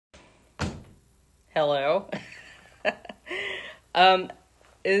Hello. um,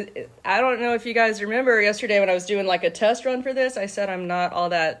 I don't know if you guys remember yesterday when I was doing like a test run for this, I said I'm not all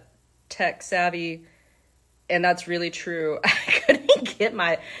that tech savvy, and that's really true. I couldn't get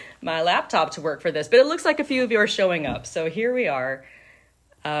my laptop to work for this, but it looks like a few of you are showing up, so here we are.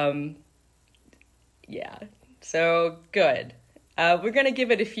 Yeah, so good. We're going to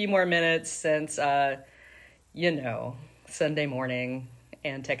give it a few more minutes since, Sunday morning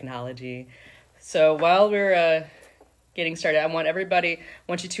and technology. So while we're getting started, I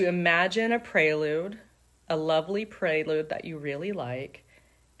want you to imagine a prelude, a lovely prelude that you really like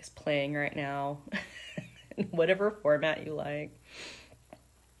is playing right now, in whatever format you like.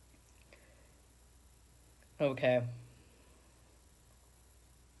 Okay.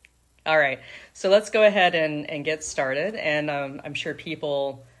 All right, so let's go ahead and get started, and I'm sure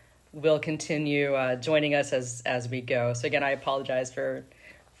people will continue joining us as we go. So again, I apologize for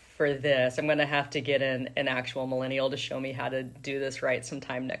this. I'm going to have to get an actual millennial to show me how to do this right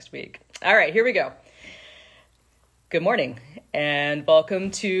sometime next week. All right, here we go. Good morning, and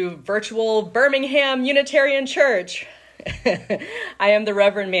welcome to virtual Birmingham Unitarian Church. I am the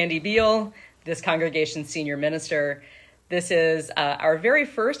Reverend Mandy Beal, this congregation's senior minister. This is our very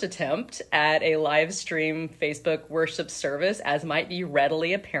first attempt at a live stream Facebook worship service, as might be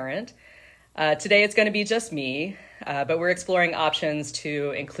readily apparent. Today it's going to be just me, but we're exploring options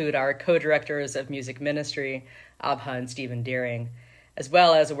to include our co-directors of music ministry, Abha and Stephen Deering, as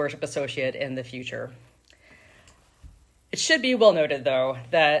well as a worship associate in the future. It should be well noted, though,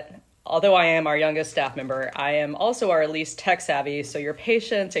 that although I am our youngest staff member, I am also our least tech savvy, so your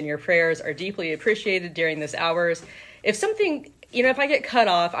patience and your prayers are deeply appreciated during this hours. If I get cut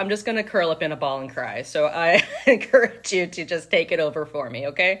off, I'm just going to curl up in a ball and cry. So I encourage you to just take it over for me,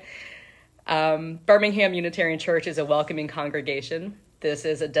 okay? Birmingham Unitarian Church is a welcoming congregation. This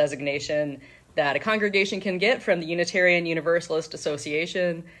is a designation that a congregation can get from the Unitarian Universalist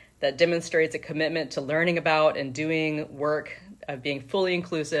Association that demonstrates a commitment to learning about and doing work of being fully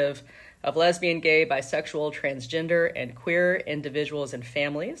inclusive of lesbian, gay, bisexual, transgender, and queer individuals and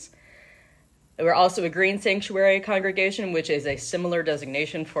families. We're also a Green Sanctuary congregation, which is a similar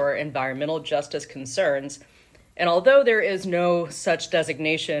designation for environmental justice concerns. And although there is no such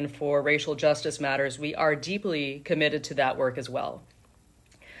designation for racial justice matters, we are deeply committed to that work as well.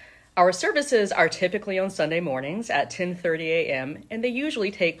 Our services are typically on Sunday mornings at 10:30 a.m., and they usually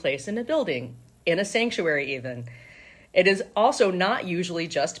take place in a building, in a sanctuary even. It is also not usually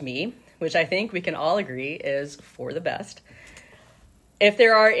just me, which I think we can all agree is for the best. If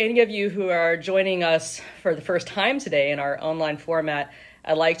there are any of you who are joining us for the first time today in our online format,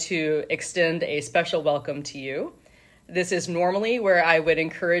 I'd like to extend a special welcome to you. This is normally where I would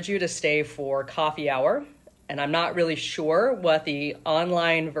encourage you to stay for coffee hour, and I'm not really sure what the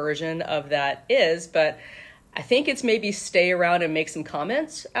online version of that is, but I think it's maybe stay around and make some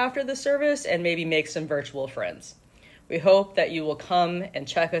comments after the service and maybe make some virtual friends. We hope that you will come and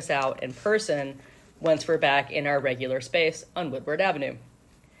check us out in person once we're back in our regular space on Woodward Avenue.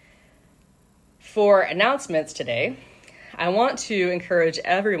 For announcements today, I want to encourage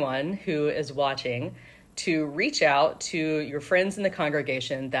everyone who is watching to reach out to your friends in the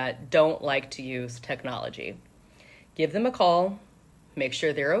congregation that don't like to use technology. Give them a call, make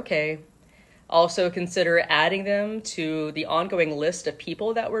sure they're okay. Also consider adding them to the ongoing list of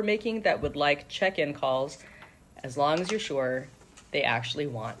people that we're making that would like check-in calls, as long as you're sure they actually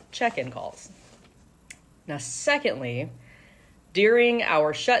want check-in calls. Now, secondly, during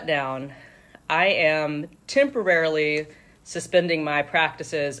our shutdown, I am temporarily suspending my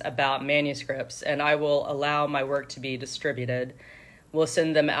practices about manuscripts, and I will allow my work to be distributed. We'll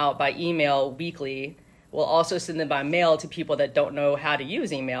send them out by email weekly. We'll also send them by mail to people that don't know how to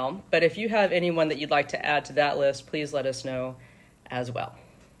use email. But if you have anyone that you'd like to add to that list, please let us know as well.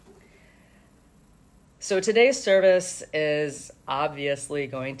 So today's service is obviously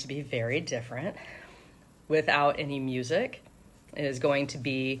going to be very different. Without any music. It is going to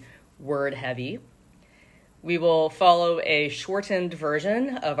be word heavy. We will follow a shortened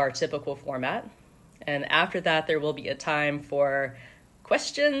version of our typical format. And after that, there will be a time for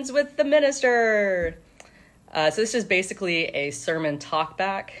questions with the minister. So this is basically a sermon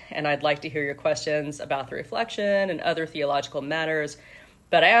talkback, and I'd like to hear your questions about the reflection and other theological matters.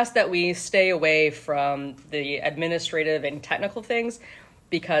 But I ask that we stay away from the administrative and technical things,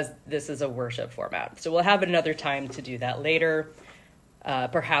 because this is a worship format. So we'll have another time to do that later.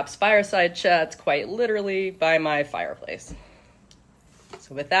 Perhaps fireside chats, quite literally, by my fireplace.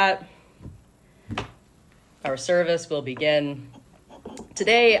 So with that, our service will begin.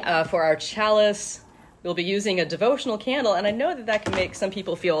 Today, for our chalice, we'll be using a devotional candle, and I know that that can make some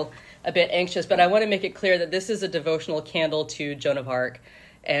people feel a bit anxious, but I want to make it clear that this is a devotional candle to Joan of Arc,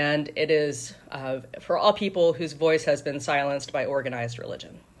 and it is for all people whose voice has been silenced by organized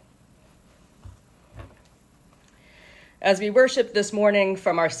religion. As we worship this morning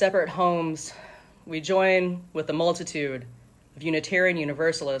from our separate homes, we join with the multitude of Unitarian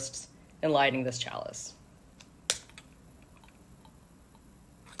Universalists in lighting this chalice.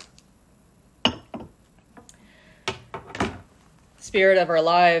 Spirit of our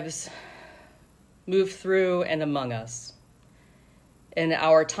lives, move through and among us. In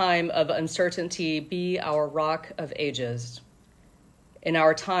our time of uncertainty, be our rock of ages. In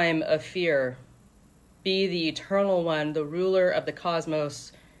our time of fear, be the eternal one, the ruler of the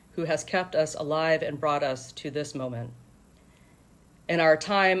cosmos, who has kept us alive and brought us to this moment. In our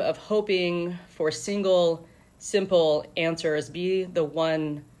time of hoping for single, simple answers, be the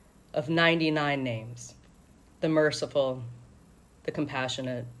one of 99 names, the merciful, the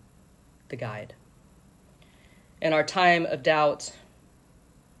compassionate, the guide. In our time of doubt,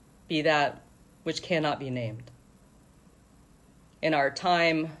 be that which cannot be named. In our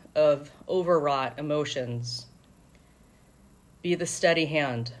time of overwrought emotions, be the steady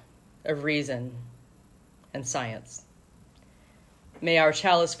hand of reason and science. May our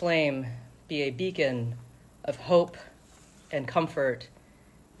chalice flame be a beacon of hope and comfort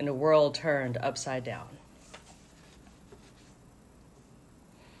in a world turned upside down.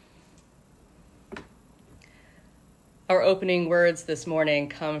 Our opening words this morning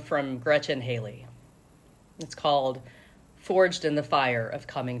come from Gretchen Haley. It's called Forged in the Fire of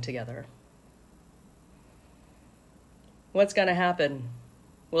Coming Together. What's going to happen?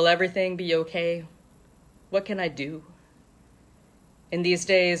 Will everything be okay? What can I do? In these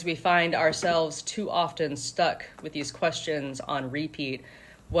days, we find ourselves too often stuck with these questions on repeat.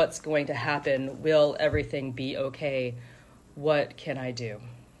 What's going to happen? Will everything be okay? What can I do?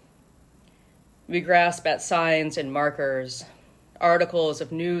 We grasp at signs and markers, articles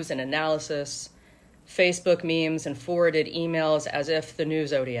of news and analysis, Facebook memes and forwarded emails as if the new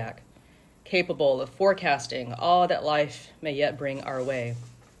zodiac, capable of forecasting all that life may yet bring our way,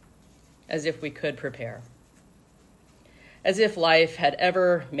 as if we could prepare, as if life had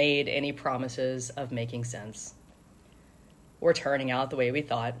ever made any promises of making sense, or turning out the way we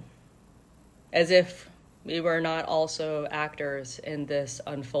thought, as if we were not also actors in this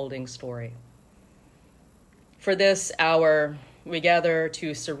unfolding story. For this hour, we gather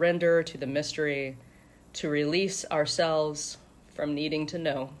to surrender to the mystery, to release ourselves from needing to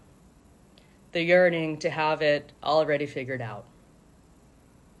know, the yearning to have it already figured out,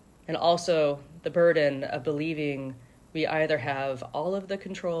 and also the burden of believing we either have all of the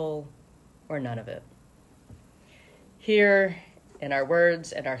control or none of it. Here, in our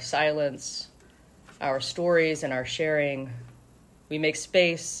words and our silence, our stories and our sharing, we make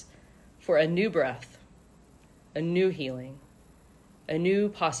space for a new breath, a new healing, a new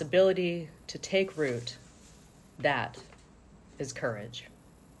possibility to take root. That is courage,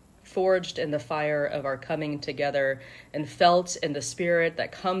 forged in the fire of our coming together and felt in the spirit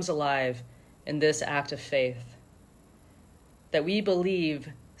that comes alive in this act of faith, that we believe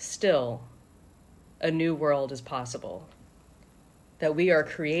still a new world is possible, that we are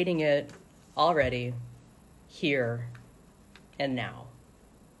creating it already, here and now.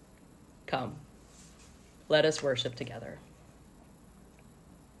 Come. Let us worship together.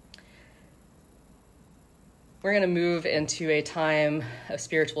 We're going to move into a time of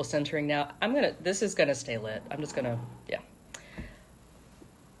spiritual centering now. This is going to stay lit.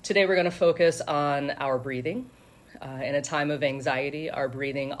 Today we're going to focus on our breathing. In a time of anxiety, our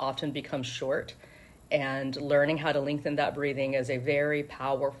breathing often becomes short, and learning how to lengthen that breathing is a very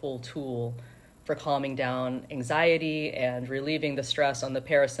powerful tool for calming down anxiety and relieving the stress on the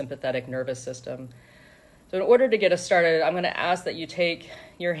parasympathetic nervous system. So in order to get us started, I'm going to ask that you take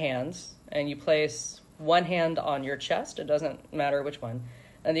your hands and you place one hand on your chest, it doesn't matter which one,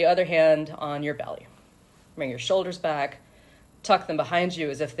 and the other hand on your belly. Bring your shoulders back, tuck them behind you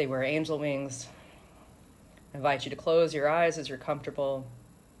as if they were angel wings. I invite you to close your eyes as you're comfortable.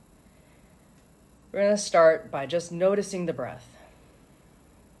 We're going to start by just noticing the breath.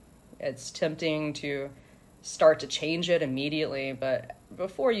 It's tempting to start to change it immediately, but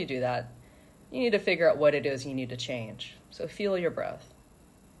before you do that, you need to figure out what it is you need to change. So feel your breath.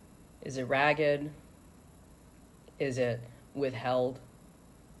 Is it ragged? Is it withheld?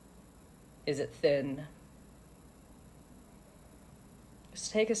 Is it thin?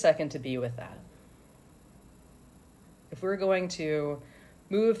 Just take a second to be with that. If we're going to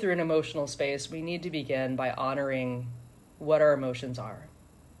move through an emotional space, we need to begin by honoring what our emotions are.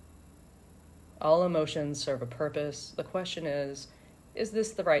 All emotions serve a purpose. The question is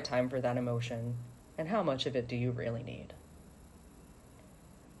this the right time for that emotion? And how much of it do you really need?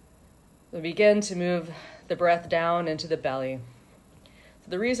 We begin to move the breath down into the belly.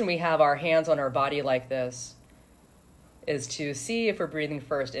 So the reason we have our hands on our body like this is to see if we're breathing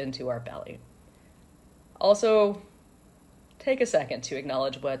first into our belly. Also, take a second to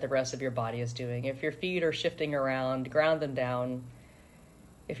acknowledge what the rest of your body is doing. If your feet are shifting around, ground them down.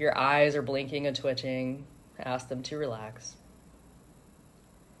 If your eyes are blinking and twitching, ask them to relax.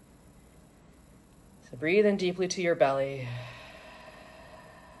 So breathe in deeply to your belly.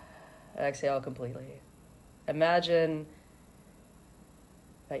 Exhale completely. Imagine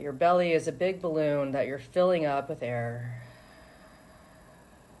that your belly is a big balloon that you're filling up with air.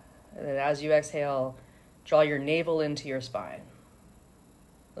 And then as you exhale, draw your navel into your spine.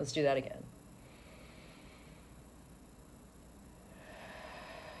 Let's do that again.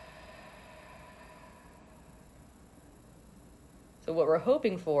 So what we're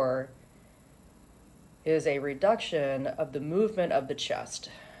hoping for is a reduction of the movement of the chest.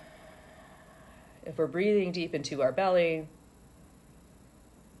 If we're breathing deep into our belly,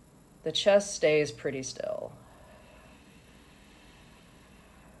 the chest stays pretty still.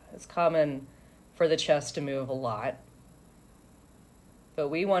 It's common for the chest to move a lot, but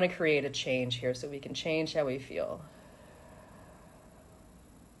we want to create a change here so we can change how we feel.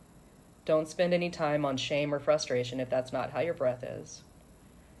 Don't spend any time on shame or frustration if that's not how your breath is.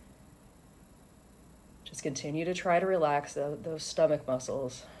 Just continue to try to relax those stomach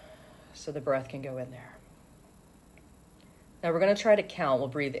muscles so the breath can go in there. Now we're going to try to count. We'll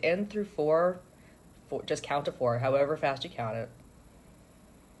breathe in through four, just count to 4, however fast you count it.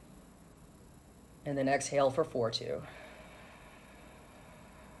 And then exhale for 4 too.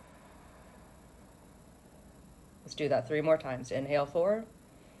 Let's do that 3 more times. Inhale 4.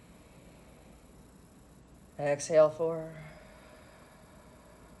 Exhale 4.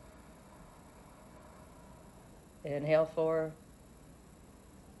 Inhale 4.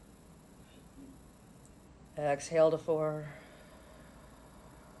 Exhale to 4.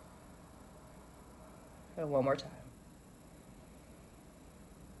 And one more time.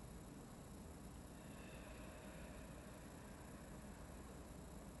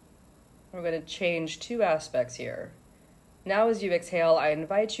 We're going to change 2 aspects here. Now as you exhale, I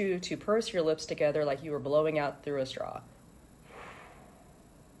invite you to purse your lips together like you were blowing out through a straw.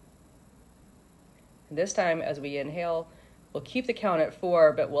 And this time, as we inhale, we'll keep the count at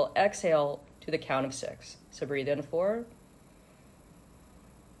 4, but we'll exhale to the count of 6. So breathe in 4,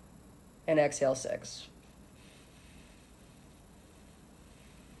 and exhale 6.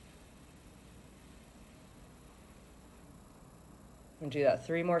 And do that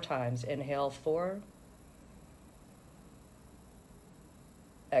 3 more times. Inhale 4.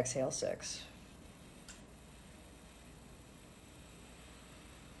 Exhale 6.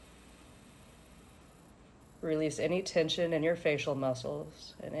 Release any tension in your facial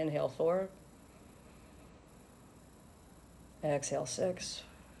muscles. And inhale 4. Exhale 6.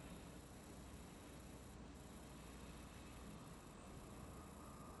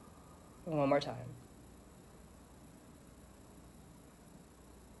 And one more time.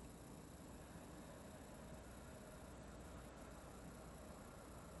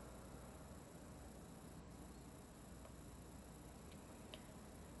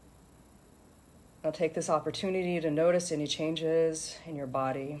 I'll take this opportunity to notice any changes in your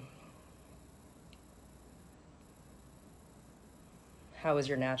body. How is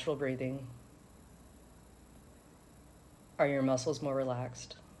your natural breathing? Are your muscles more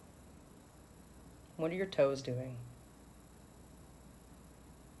relaxed? What are your toes doing?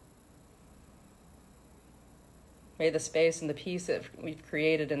 May the space and the peace that we've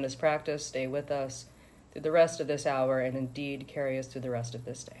created in this practice stay with us through the rest of this hour and indeed carry us through the rest of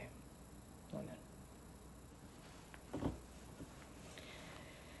this day. Amen.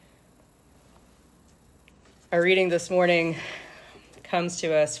 Our reading this morning comes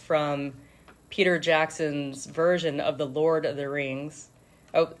to us from Peter Jackson's version of The Lord of the Rings.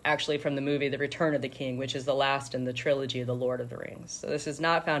 Oh, actually from the movie The Return of the King, which is the last in the trilogy of The Lord of the Rings. So this is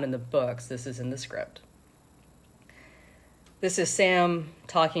not found in the books, this is in the script. This is Sam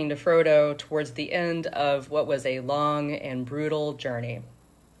talking to Frodo towards the end of what was a long and brutal journey.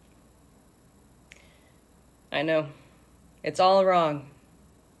 I know, it's all wrong.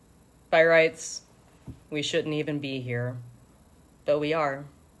 By rights, we shouldn't even be here, but we are.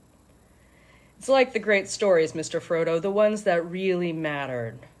 It's like the great stories, Mr. Frodo, the ones that really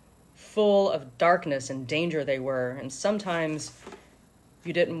mattered. Full of darkness and danger they were, and sometimes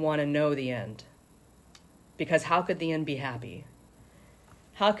you didn't want to know the end. Because how could the end be happy?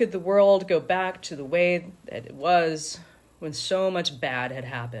 How could the world go back to the way that it was when so much bad had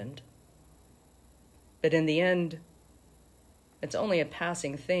happened? But in the end, it's only a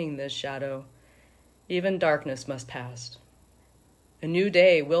passing thing, this shadow. Even darkness must pass. A new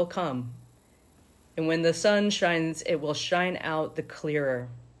day will come, and when the sun shines, it will shine out the clearer.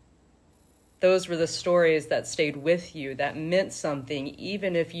 Those were the stories that stayed with you, that meant something,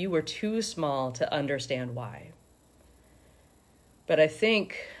 even if you were too small to understand why. But I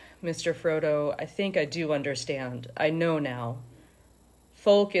think, Mr. Frodo, I do understand. I know now.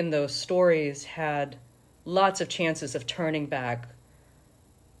 Folk in those stories had lots of chances of turning back,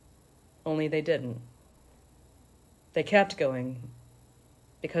 only they didn't. They kept going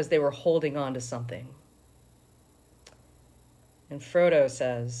because they were holding on to something. And Frodo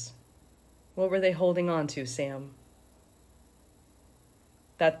says, what were they holding on to, Sam?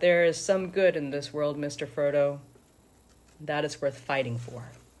 That there is some good in this world, Mr. Frodo. That is worth fighting for.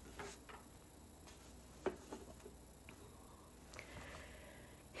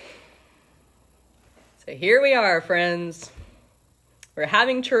 So here we are, friends. We're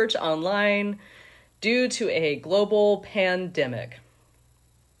having church online due to a global pandemic.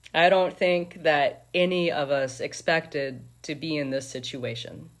 I don't think that any of us expected to be in this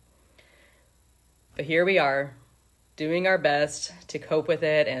situation. But here we are, doing our best to cope with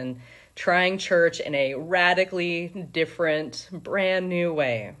it and trying church in a radically different, brand new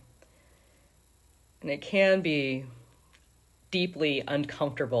way. And it can be deeply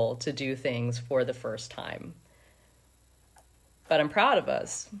uncomfortable to do things for the first time. But I'm proud of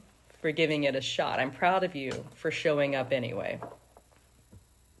us for giving it a shot. I'm proud of you for showing up anyway.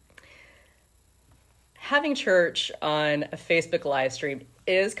 Having church on a Facebook live stream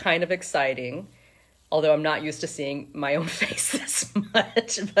is kind of exciting, although I'm not used to seeing my own face this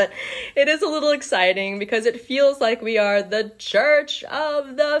much, but it is a little exciting because it feels like we are the church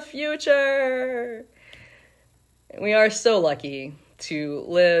of the future. We are so lucky to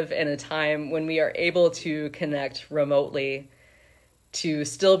live in a time when we are able to connect remotely, to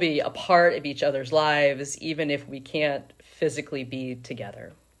still be a part of each other's lives, even if we can't physically be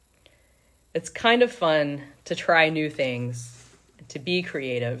together. It's kind of fun to try new things, to be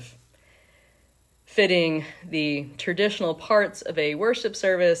creative. Fitting the traditional parts of a worship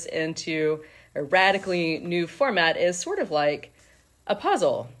service into a radically new format is sort of like a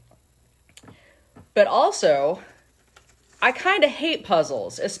puzzle. But also, I kind of hate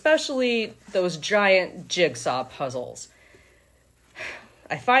puzzles, especially those giant jigsaw puzzles.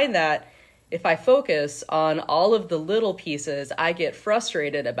 I find that if I focus on all of the little pieces, I get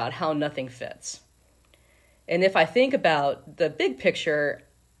frustrated about how nothing fits. And if I think about the big picture,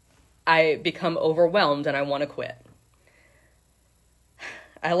 I become overwhelmed and I want to quit.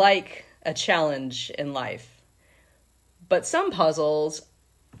 I like a challenge in life, but some puzzles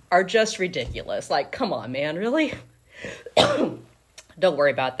are just ridiculous. Like, come on, man, really? Don't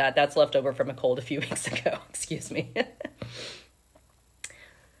worry about that. That's left over from a cold a few weeks ago. Excuse me.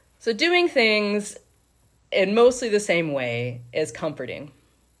 So doing things in mostly the same way is comforting.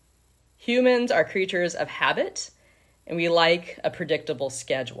 Humans are creatures of habit, and we like a predictable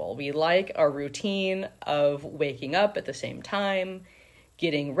schedule. We like our routine of waking up at the same time,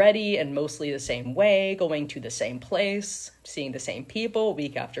 getting ready in mostly the same way, going to the same place, seeing the same people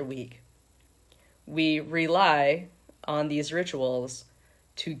week after week. We rely on these rituals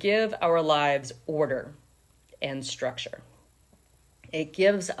to give our lives order and structure. It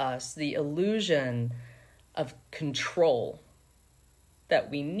gives us the illusion of control that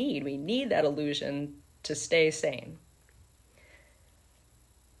we need. We need that illusion to stay sane.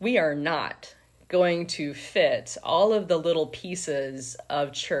 We are not going to fit all of the little pieces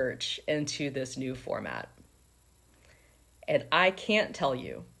of church into this new format. And I can't tell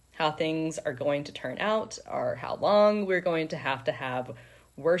you how things are going to turn out or how long we're going to have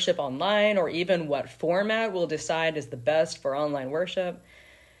worship online, or even what format we'll decide is the best for online worship.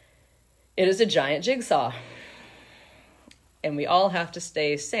 It is a giant jigsaw, and we all have to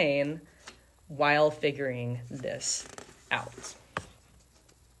stay sane while figuring this out.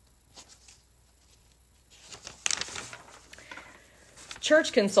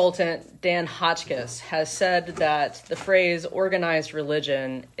 Church consultant Dan Hotchkiss has said that the phrase organized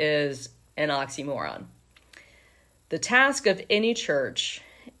religion is an oxymoron. The task of any church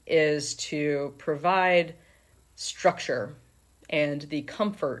is to provide structure and the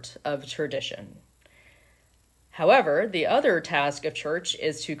comfort of tradition. However, the other task of church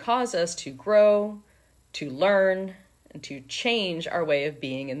is to cause us to grow, to learn, and to change our way of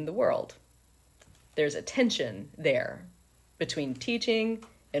being in the world. There's a tension there between teaching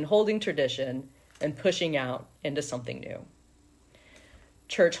and holding tradition and pushing out into something new.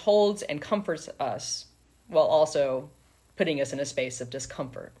 church holds and comforts us while also putting us in a space of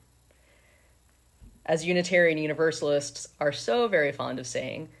discomfort. As Unitarian Universalists are so very fond of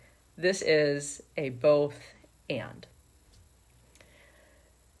saying, this is a both and.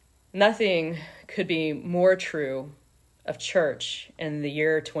 Nothing could be more true of church in the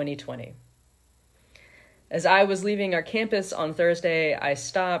year 2020. As I was leaving our campus on Thursday, I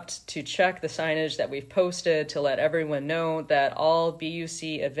stopped to check the signage that we've posted to let everyone know that all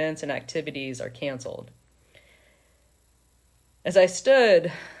BUC events and activities are canceled. As I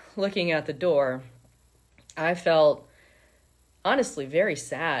stood looking at the door, I felt honestly very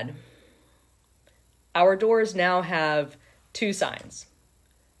sad. Our doors now have two signs.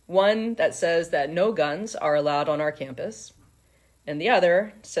 One that says that no guns are allowed on our campus, and the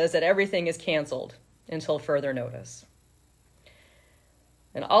other says that everything is canceled until further notice.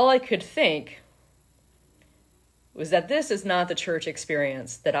 And all I could think was that this is not the church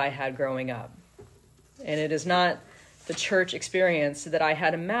experience that I had growing up. And it is not the church experience that I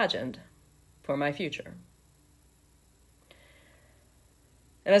had imagined for my future.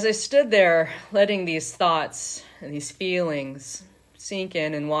 And as I stood there, letting these thoughts and these feelings sink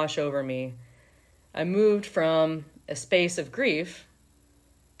in and wash over me, I moved from a space of grief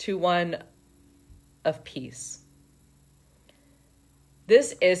to one of peace.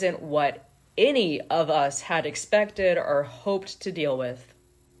 This isn't what any of us had expected or hoped to deal with.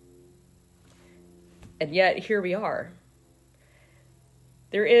 And yet, here we are.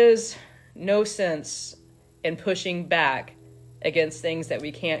 There is no sense in pushing back against things that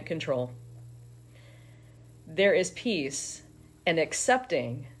we can't control. There is peace in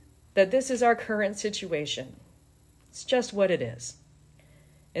accepting that this is our current situation. It's just what it is.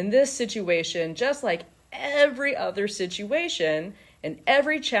 In this situation, just like every other situation, and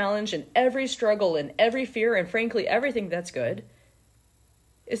every challenge, and every struggle, and every fear, and frankly, everything that's good,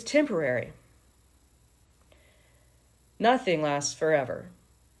 is temporary. Nothing lasts forever.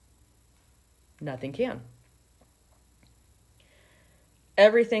 Nothing can.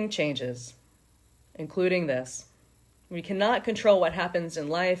 Everything changes, including this. We cannot control what happens in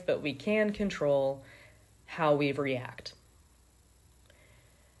life, but we can control how we react.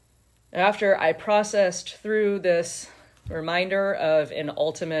 After I processed through this reminder of an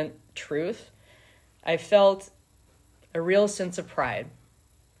ultimate truth, I felt a real sense of pride.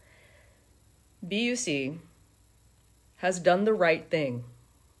 BUC has done the right thing.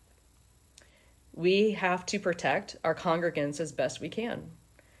 We have to protect our congregants as best we can.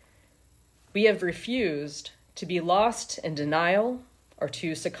 We have refused to be lost in denial or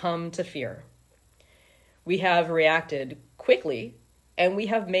to succumb to fear. We have reacted quickly, and we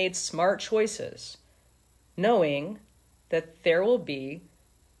have made smart choices, knowing that there will be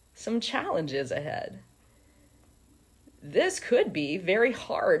some challenges ahead. This could be very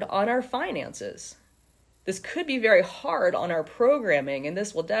hard on our finances. This could be very hard on our programming, and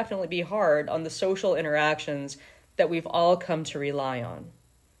this will definitely be hard on the social interactions that we've all come to rely on.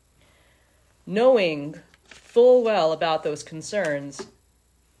 Knowing full well about those concerns,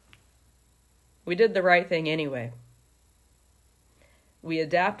 we did the right thing anyway. We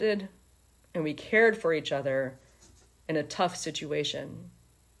adapted and we cared for each other in a tough situation.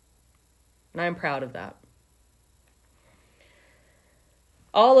 And I'm proud of that.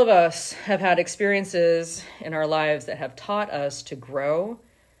 All of us have had experiences in our lives that have taught us to grow,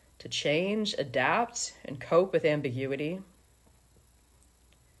 to change, adapt, and cope with ambiguity.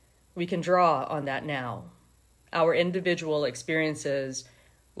 We can draw on that now. Our individual experiences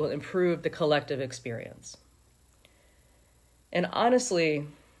will improve the collective experience. And honestly,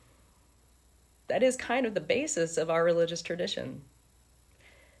 that is kind of the basis of our religious tradition.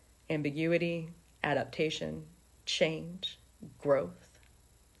 Ambiguity, adaptation, change, growth.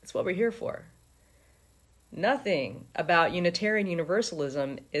 It's what we're here for. Nothing about Unitarian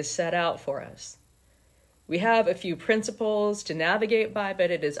Universalism is set out for us. We have a few principles to navigate by,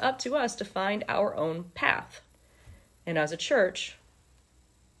 but it is up to us to find our own path. And as a church,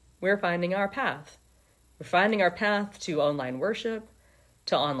 we're finding our path. We're finding our path to online worship,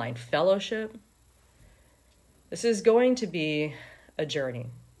 to online fellowship. This is going to be a journey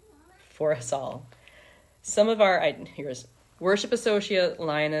for us all. Some of our, here's Worship Associate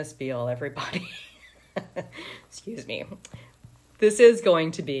Linus Beal, everybody. Excuse me. This is going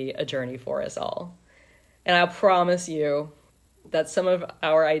to be a journey for us all. And I promise you that some of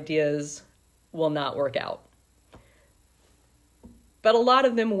our ideas will not work out. But a lot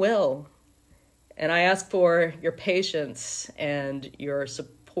of them will. And I ask for your patience and your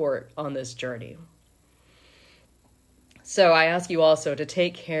support on this journey. So I ask you also to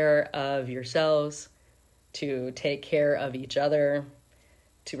take care of yourselves, to take care of each other,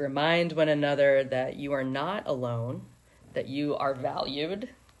 to remind one another that you are not alone, that you are valued,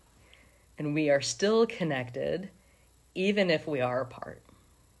 and we are still connected, even if we are apart.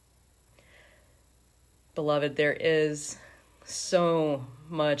 Beloved, there is so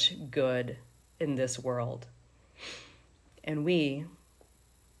much good in this world, and we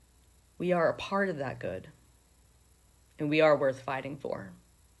are a part of that good, and we are worth fighting for.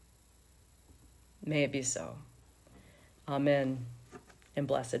 May it be so. Amen, and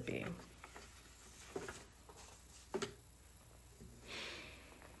blessed be.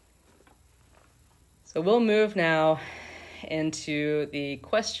 So we'll move now into the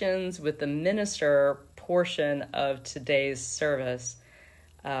questions with the minister portion of today's service.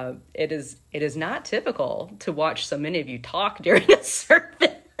 It is not typical to watch so many of you talk during a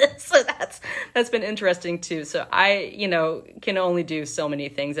service. So that's been interesting too. So I, can only do so many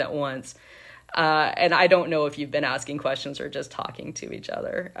things at once. And I don't know if you've been asking questions or just talking to each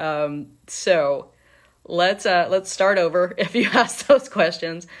other. So let's start over if you ask those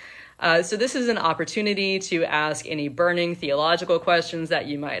questions. So this is an opportunity to ask any burning theological questions that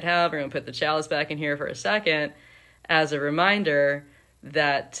you might have. We're going to put the chalice back in here for a second as a reminder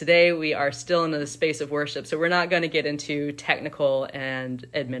that today we are still in the space of worship. So we're not going to get into technical and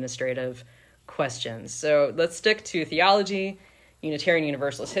administrative questions. So let's stick to theology, Unitarian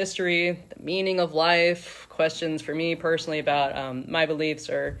Universalist history, the meaning of life, questions for me personally about my beliefs,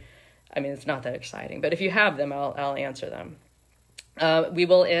 it's not that exciting, but if you have them, I'll answer them. We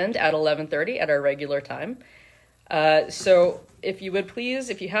will end at 11:30 at our regular time. So if you would please,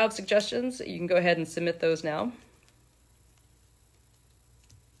 if you have suggestions, you can go ahead and submit those now.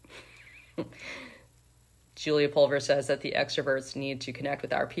 Julia Pulver says that the extroverts need to connect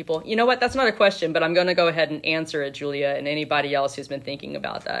with our people. You know what? That's not a question, but I'm going to go ahead and answer it, Julia, and anybody else who's been thinking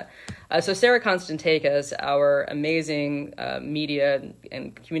about that. So Sarah Constantakis, our amazing media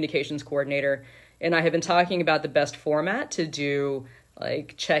and communications coordinator, and I have been talking about the best format to do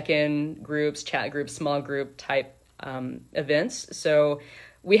like check-in groups, chat groups, small group type events. So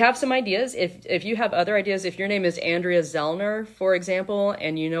we have some ideas. If you have other ideas, if your name is Andrea Zellner, for example,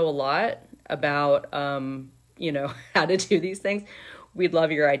 and you know a lot about, how to do these things, we'd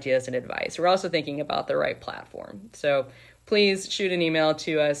love your ideas and advice. We're also thinking about the right platform. So please shoot an email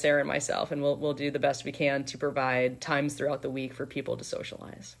to Sarah and myself, and we'll do the best we can to provide times throughout the week for people to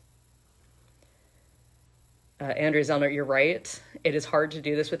socialize. Andrea Zellner, you're right. It is hard to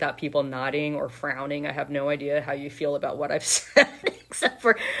do this without people nodding or frowning. I have no idea how you feel about what I've said, except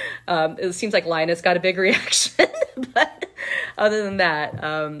for it seems like Linus got a big reaction. But other than that,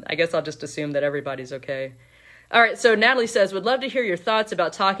 I guess I'll just assume that everybody's okay. All right, so Natalie says, would love to hear your thoughts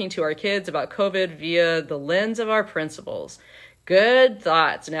about talking to our kids about COVID via the lens of our principles. Good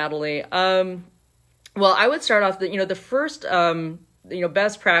thoughts, Natalie. Well, I would start off the first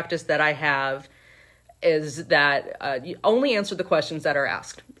best practice that I have is that you only answer the questions that are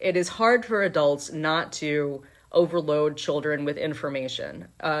asked. It is hard for adults not to overload children with information.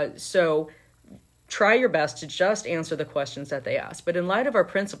 So try your best to just answer the questions that they ask. But in light of our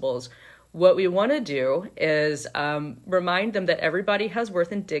principles, what we want to do is remind them that everybody has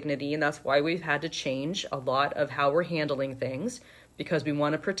worth and dignity, and that's why we've had to change a lot of how we're handling things, because we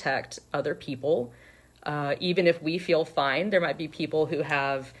want to protect other people. Even if we feel fine, there might be people who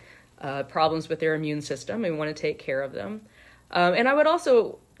have problems with their immune system, and we want to take care of them. And I would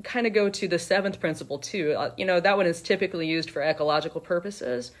also kind of go to the seventh principle too. That one is typically used for ecological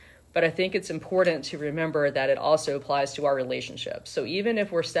purposes, but I think it's important to remember that it also applies to our relationships. So even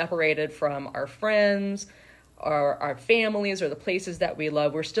if we're separated from our friends or our families or the places that we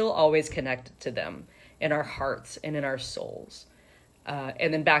love, we're still always connected to them in our hearts and in our souls.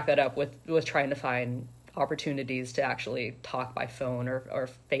 And then back that up with trying to find opportunities to actually talk by phone or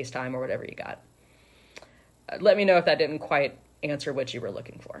FaceTime or whatever you got. Let me know if that didn't quite answer what you were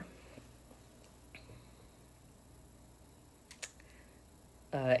looking for.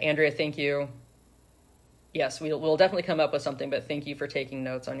 Andrea, thank you. Yes, we'll definitely come up with something, but thank you for taking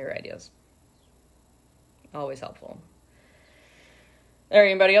notes on your ideas. Always helpful. All right,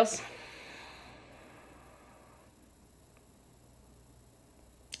 anybody else?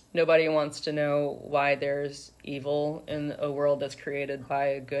 Nobody wants to know why there's evil in a world that's created by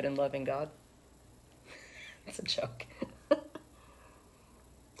a good and loving God? It's a joke.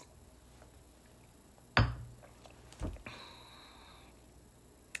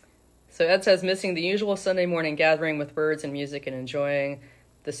 So Ed says, missing the usual Sunday morning gathering with birds and music and enjoying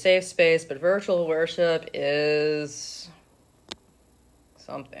the safe space, but virtual worship is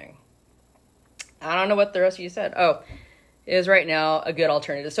something. I don't know what the rest of you said. Oh, is right now a good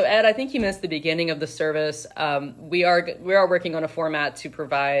alternative. So Ed, I think you missed the beginning of the service. We are working on a format to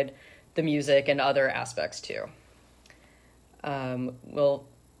provide the music and other aspects too. We'll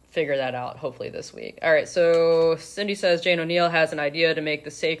figure that out hopefully this week. All right, so Cindy says Jane O'Neill has an idea to make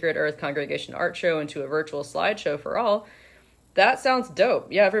the Sacred Earth Congregation Art Show into a virtual slideshow for all. That sounds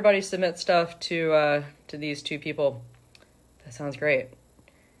dope. Yeah, everybody submit stuff to these two people. That sounds great.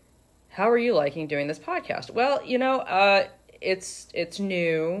 How are you liking doing this podcast? Well, it's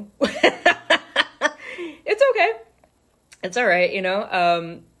new. It's okay. It's all right,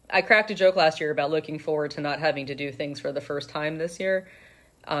 I cracked a joke last year about looking forward to not having to do things for the first time this year.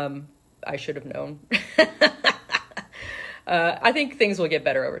 I should have known. I think things will get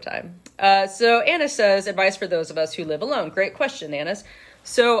better over time. So Anna says, advice for those of us who live alone. Great question, Anna.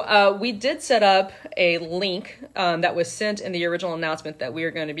 So we did set up a link that was sent in the original announcement that we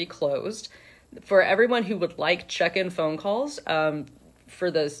are going to be closed for everyone who would like check-in phone calls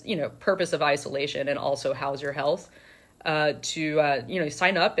for this, purpose of isolation and also How's Your Health to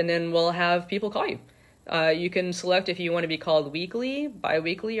sign up, and then we'll have people call you. You can select if you want to be called weekly,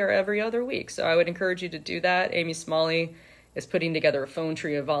 bi-weekly, or every other week. So I would encourage you to do that. Amy Smalley is putting together a phone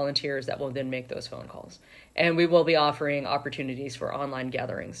tree of volunteers that will then make those phone calls. And we will be offering opportunities for online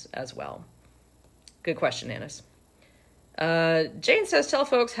gatherings as well. Good question, Annis. Jane says, tell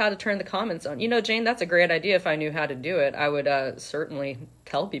folks how to turn the comments on. Jane, that's a great idea. If I knew how to do it, I would certainly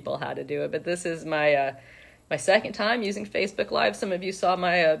tell people how to do it. But this is my second time using Facebook Live. Some of you saw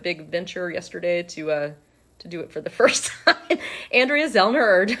my big venture yesterday to do it for the first time. Andrea Zellner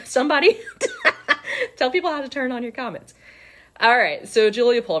or somebody tell people how to turn on your comments. All right, so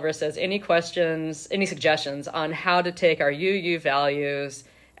Julia Pulver says, any suggestions on how to take our UU values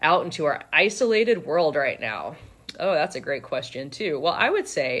out into our isolated world right now? Oh, that's a great question too. Well, I would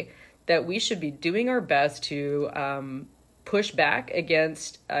say that we should be doing our best to push back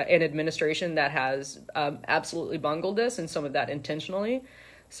against an administration that has absolutely bungled this, and some of that intentionally.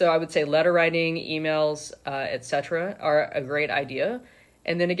 So I would say letter writing, emails, etc. are a great idea.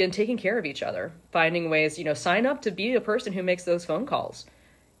 And then again, taking care of each other, finding ways, sign up to be a person who makes those phone calls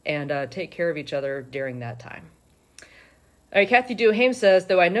and take care of each other during that time. All right, Kathy Duhame says,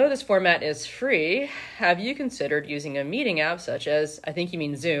 though I know this format is free, have you considered using a meeting app such as, I think you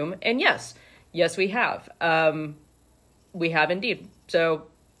mean Zoom? And yes, we have. We have indeed. So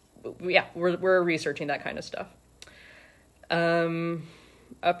yeah, we're researching that kind of stuff.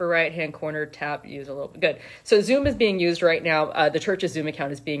 Upper right-hand corner, tap, use a little bit. Good. So Zoom is being used right now. The church's Zoom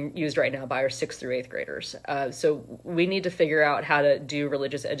account is being used right now by our 6th through 8th graders. So we need to figure out how to do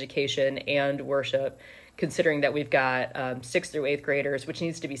religious education and worship, considering that we've got 6th through 8th graders, which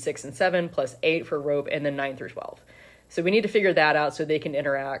needs to be 6 and 7 plus 8 for rope, and then 9 through 12. So we need to figure that out so they can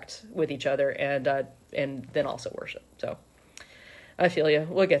interact with each other and then also worship. So I feel you.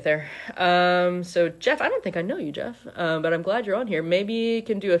 We'll get there. So Jeff, I don't think I know you, Jeff, but I'm glad you're on here. Maybe you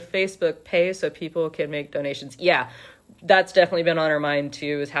can do a Facebook pay so people can make donations. Yeah, that's definitely been on our mind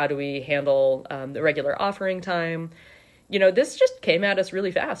too, is how do we handle the regular offering time? This just came at us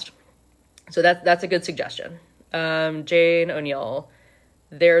really fast. So that's a good suggestion. Jane O'Neill,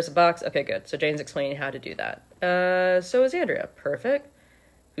 there's a box. Okay, good. So Jane's explaining how to do that. So is Andrea. Perfect.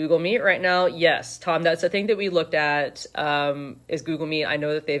 Google Meet right now, yes. Tom, that's the thing that we looked at is Google Meet. I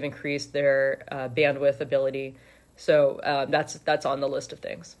know that they've increased their bandwidth ability. So that's on the list of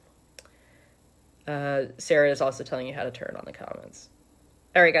things. Sarah is also telling you how to turn on the comments.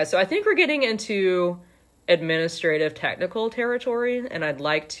 All right, guys. So I think we're getting into administrative technical territory, and I'd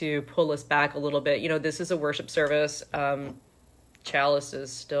like to pull us back a little bit. This is a worship service. Chalice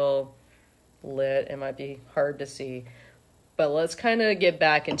is still lit. It might be hard to see. But let's kind of get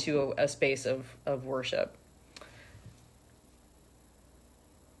back into a space of worship.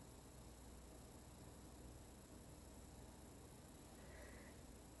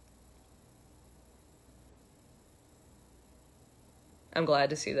 I'm glad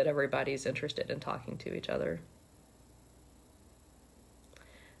to see that everybody's interested in talking to each other.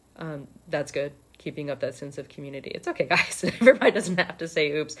 That's good. Keeping up that sense of community. It's okay, guys. Everybody doesn't have to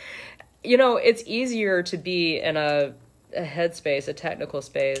say oops. It's easier to be in a headspace, a technical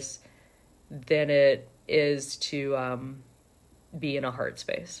space, than it is to be in a heart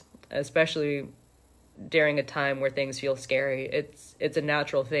space, especially during a time where things feel scary. It's a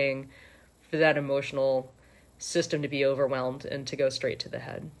natural thing for that emotional system to be overwhelmed and to go straight to the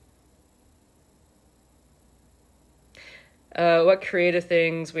head. What creative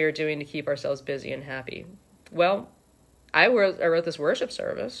things we are doing to keep ourselves busy and happy? Well, I wrote this worship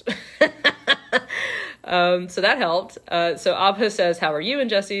service. So that helped. So Abha says, how are you and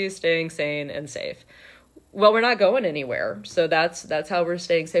Jesse staying sane and safe? Well, we're not going anywhere. So that's how we're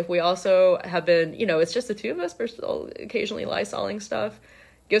staying safe. We also have been, it's just the two of us. We're still occasionally Lysoling stuff.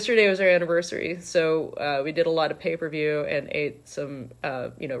 Yesterday was our anniversary, so we did a lot of pay-per-view and ate some,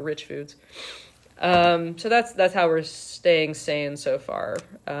 rich foods. So that's how we're staying sane so far.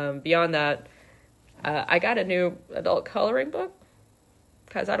 Beyond that, I got a new adult coloring book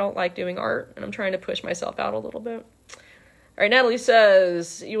because I don't like doing art, and I'm trying to push myself out a little bit. All right, Natalie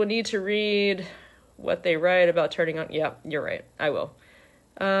says, you will need to read what they write about turning on. Yeah, you're right. I will.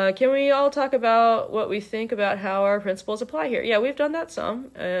 Can we all talk about what we think about how our principles apply here? Yeah, we've done that some,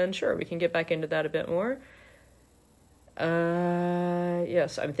 and sure, we can get back into that a bit more.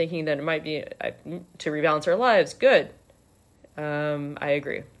 Yes, I'm thinking that it might be to rebalance our lives. Good. I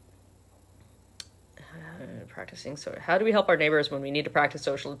agree. Practicing. So how do we help our neighbors when we need to practice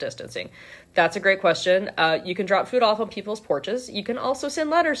social distancing? That's a great question. You can drop food off on people's porches. You can also send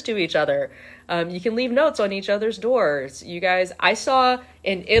letters to each other. You can leave notes on each other's doors. You guys, I saw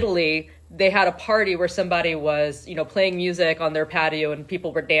in Italy, they had a party where somebody was, playing music on their patio and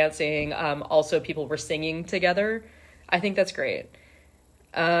people were dancing. Also people were singing together. I think that's great.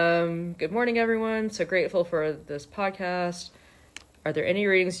 Good morning, everyone. So grateful for this podcast. Are there any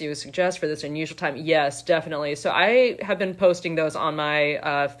readings you would suggest for this unusual time? Yes, definitely. So I have been posting those on my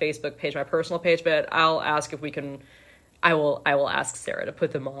Facebook page, my personal page, but I'll ask if we can, I will ask Sarah to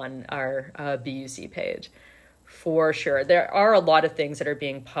put them on our BUC page for sure. There are a lot of things that are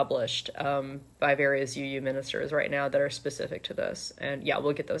being published by various UU ministers right now that are specific to this. And yeah,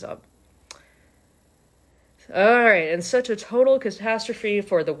 we'll get those up. All right, and such a total catastrophe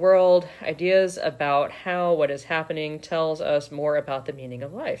for the world. Ideas about how what is happening tells us more about the meaning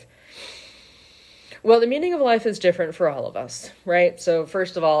of life. Well, the meaning of life is different for all of us, right? So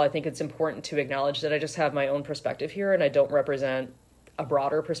first of all, I think it's important to acknowledge that I just have my own perspective here, and I don't represent a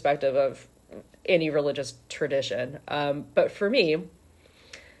broader perspective of any religious tradition. But for me,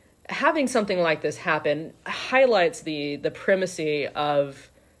 having something like this happen highlights the primacy of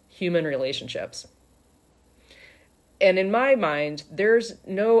human relationships. And in my mind, there's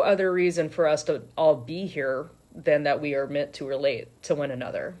no other reason for us to all be here than that we are meant to relate to one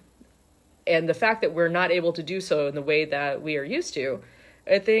another. And the fact that we're not able to do so in the way that we are used to,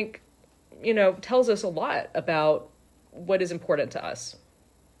 I think, tells us a lot about what is important to us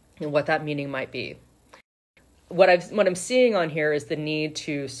and what that meaning might be. What I'm seeing on here is the need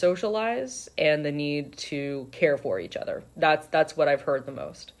to socialize and the need to care for each other. That's what I've heard the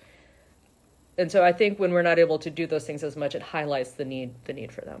most. And so I think when we're not able to do those things as much, it highlights the need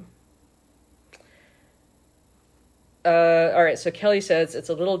for them. All right, so Kelly says it's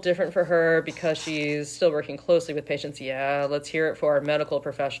a little different for her because she's still working closely with patients. Yeah, let's hear it for our medical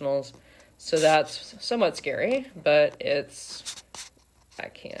professionals. So that's somewhat scary, but I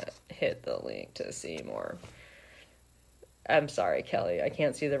can't hit the link to see more. I'm sorry, Kelly. I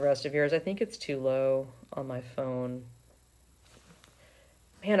can't see the rest of yours. I think it's too low on my phone.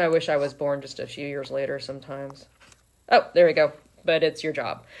 Man, I wish I was born just a few years later sometimes. Oh, there we go. But it's your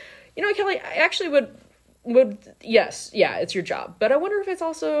job. Kelly, I actually would yes, yeah, it's your job. But I wonder if it's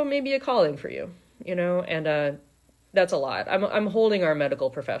also maybe a calling for you, and that's a lot. I'm holding our medical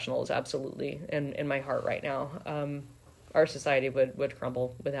professionals absolutely in my heart right now. Our society would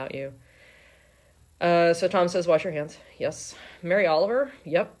crumble without you. So Tom says, wash your hands. Yes. Mary Oliver,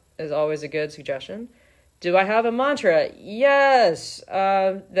 yep, is always a good suggestion. Do I have a mantra? Yes.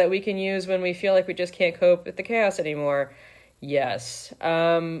 That we can use when we feel like we just can't cope with the chaos anymore. Yes.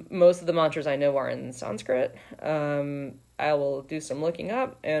 Most of the mantras I know are in Sanskrit. I will do some looking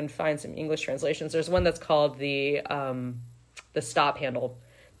up and find some English translations. There's one that's called the stop handle.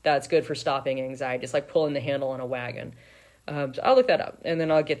 That's good for stopping anxiety. It's like pulling the handle on a wagon. So I'll look that up and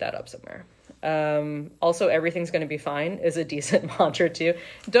then I'll get that up somewhere. Also, everything's going to be fine is a decent mantra too.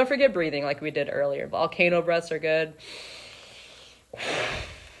 Don't forget breathing like we did earlier. Volcano breaths are good.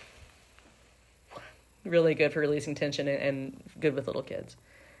 Really good for releasing tension and good with little kids.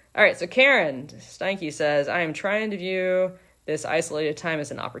 All right, so Karen Steinke says, I am trying to view this isolated time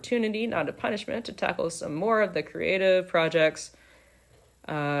as an opportunity, not a punishment, to tackle some more of the creative projects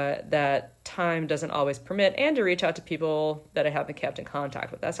that time doesn't always permit, and to reach out to people that I haven't kept in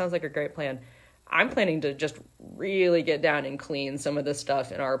contact with. That sounds like a great plan. I'm planning to just really get down and clean some of the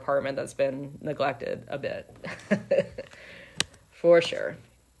stuff in our apartment that's been neglected a bit. For sure.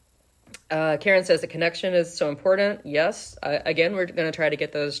 Karen says the connection is so important. Yes. Again, we're going to try to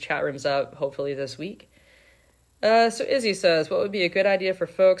get those chat rooms up hopefully this week. So Izzy says, what would be a good idea for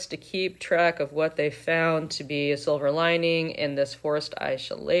folks to keep track of what they found to be a silver lining in this forced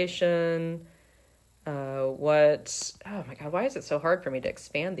isolation? Oh my God, why is it so hard for me to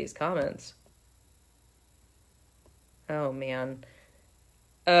expand these comments? Oh, man.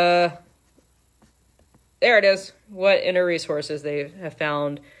 There it is. What inner resources they have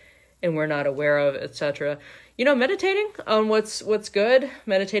found and we're not aware of, etc. Meditating on what's good,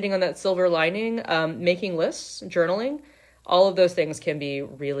 meditating on that silver lining, making lists, journaling, all of those things can be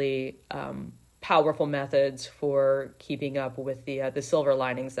really powerful methods for keeping up with the silver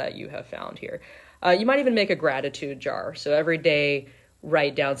linings that you have found here. You might even make a gratitude jar. So every day,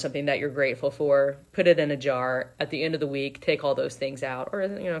 write down something that you're grateful for, put it in a jar. At the end of the week, take all those things out, or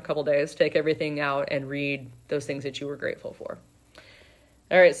a couple days, take everything out and read those things that you were grateful for.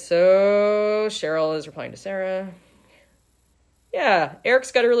 All right, so Cheryl is replying to Sarah. Yeah,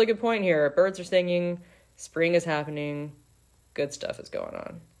 Eric's got a really good point here. Birds are singing, spring is happening, good stuff is going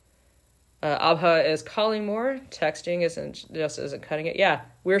on. Abha is calling more, texting isn't cutting it. Yeah,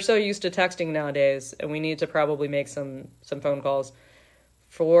 we're so used to texting nowadays, and we need to probably make some phone calls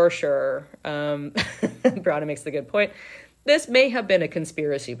for sure. Brownie makes the good point. This may have been a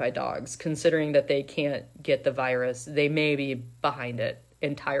conspiracy by dogs, considering that they can't get the virus. They may be behind it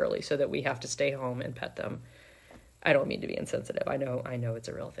entirely so that we have to stay home and pet them. I don't mean to be insensitive. I know it's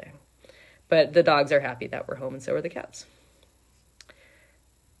a real thing. But the dogs are happy that we're home, and so are the cats.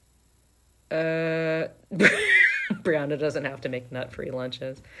 Brianna doesn't have to make nut-free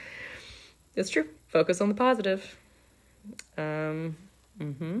lunches. It's true. Focus on the positive.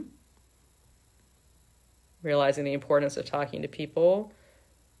 Realizing the importance of talking to people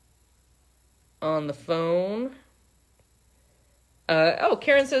on the phone.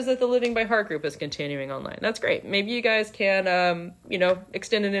 Karen says that the Living by Heart group is continuing online. That's great. Maybe you guys can,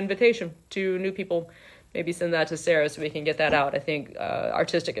 extend an invitation to new people. Maybe send that to Sarah so we can get that out. I think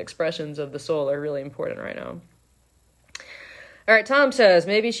artistic expressions of the soul are really important right now. All right, Tom says,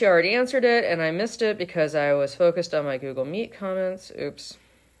 maybe she already answered it and I missed it because I was focused on my Google Meet comments. Oops.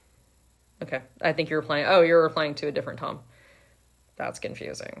 Okay, I think you're replying to a different Tom. That's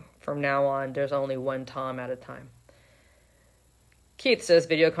confusing. From now on, there's only one Tom at a time. Keith says,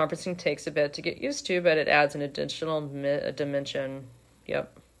 video conferencing takes a bit to get used to, but it adds an additional dimension.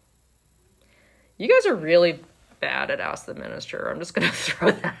 Yep. You guys are really bad at Ask the Minister. I'm just going to throw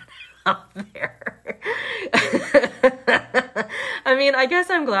that out there. I mean, I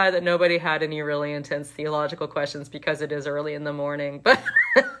guess I'm glad that nobody had any really intense theological questions because it is early in the morning. But,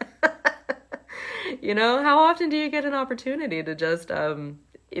 how often do you get an opportunity to just,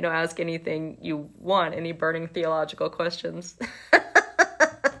 ask anything you want, any burning theological questions?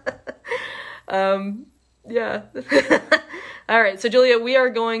 Yeah. All right, so Julia, we are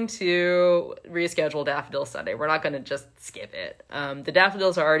going to reschedule Daffodil Sunday. We're not going to just skip it. The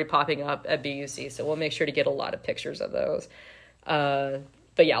daffodils are already popping up at BUC, so we'll make sure to get a lot of pictures of those.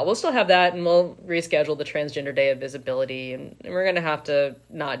 But yeah, we'll still have that, and we'll reschedule the Transgender Day of Visibility, and we're going to have to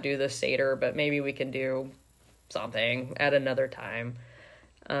not do the Seder, but maybe we can do something at another time.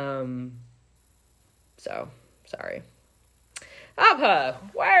 So, sorry. Abha,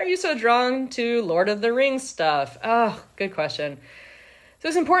 why are you so drawn to Lord of the Rings stuff? Oh, good question. So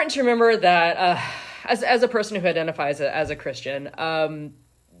it's important to remember that as a person who identifies as a Christian,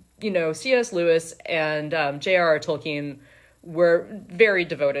 C.S. Lewis and J.R.R. Tolkien were very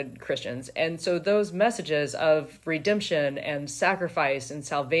devoted Christians. And so those messages of redemption and sacrifice and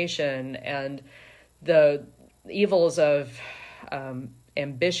salvation and the evils of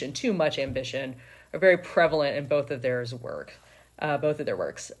ambition, too much ambition, are very prevalent in both of their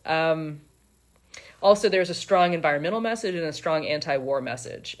works. Also, there's a strong environmental message and a strong anti-war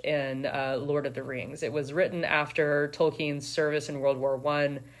message in Lord of the Rings. It was written after Tolkien's service in World War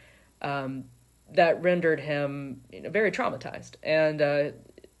I that rendered him very traumatized.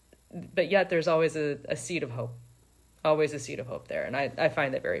 But yet there's always a seed of hope. Always a seed of hope there, and I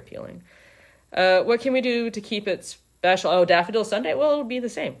find that very appealing. What can we do to keep it special? Oh, Daffodil Sunday? Well, it'll be the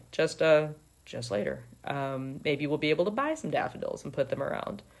same, just later. Maybe we'll be able to buy some daffodils and put them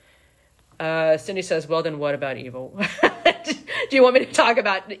around. Cindy says, well, then what about evil? Do you want me to talk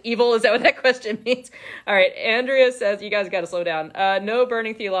about evil? Is that what that question means? All right. Andrea says, you guys got to slow down. No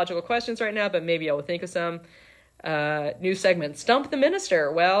burning theological questions right now, but maybe I will think of some. New segment, Stump the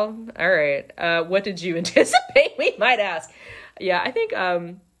Minister. Well, all right. What did you anticipate we might ask? Yeah, I think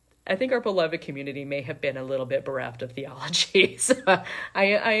our beloved community may have been a little bit bereft of theology. So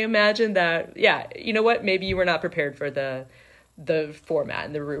I imagine that, yeah, you know what? Maybe you were not prepared for the format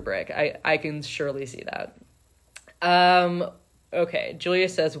and the rubric. I can surely see that. Okay, Julia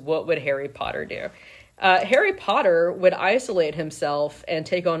says, what would Harry Potter do? Harry Potter would isolate himself and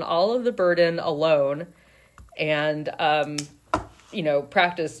take on all of the burden alone and,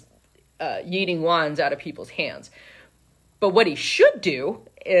 practice yeeting wands out of people's hands. But what he should do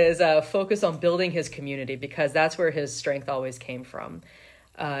is focus on building his community, because that's where his strength always came from.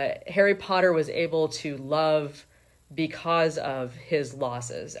 Harry Potter was able to love because of his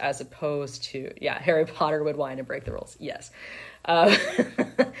losses, as opposed to, Harry Potter would whine and break the rules. Yes.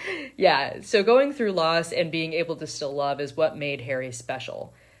 So going through loss and being able to still love is what made Harry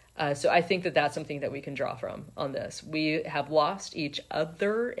special. So I think that that's something that we can draw from on this. We have lost each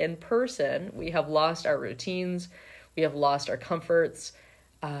other in person. We have lost our routines. We have lost our comforts.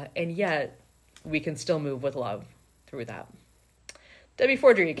 And yet we can still move with love through that. Debbie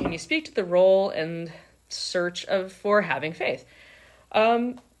Fordry, can you speak to the role and search for having faith?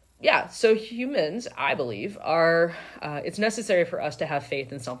 So humans, I believe, are, it's necessary for us to have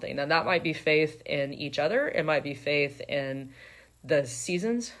faith in something. And that might be faith in each other. It might be faith in the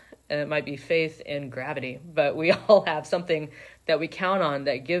seasons. And it might be faith in gravity. But we all have something that we count on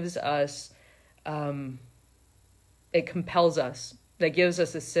that gives us, it compels us, that gives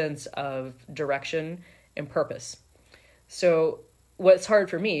us a sense of direction and purpose. So what's hard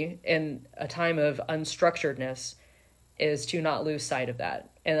for me in a time of unstructuredness is to not lose sight of that.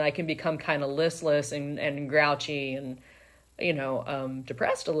 And I can become kind of listless and grouchy and,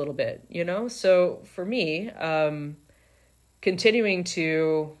 depressed a little bit, So for me, continuing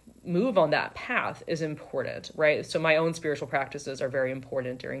to move on that path is important, right? So my own spiritual practices are very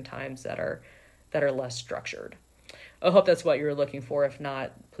important during times that are less structured. I hope that's what you're looking for. If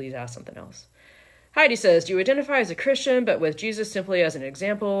not, please ask something else. Heidi says, do you identify as a Christian, but with Jesus simply as an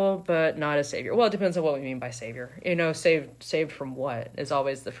example, but not as Savior? Well, it depends on what we mean by Savior. Saved from what is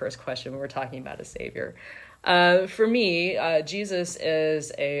always the first question when we're talking about a Savior. For me, Jesus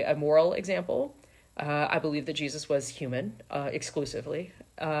is a moral example. I believe that Jesus was human exclusively.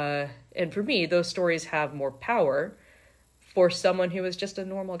 And for me, those stories have more power for someone who is just a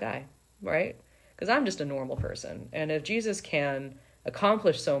normal guy, right? Because I'm just a normal person. And if Jesus can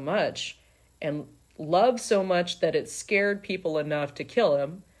accomplish so much and love so much that it scared people enough to kill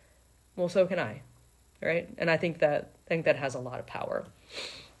him, well, so can I, right? And I think that has a lot of power.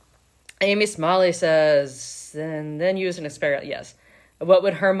 Amy Smalley says, and then use an experiment. Yes. What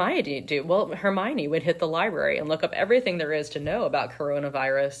would Hermione do? Well, Hermione would hit the library and look up everything there is to know about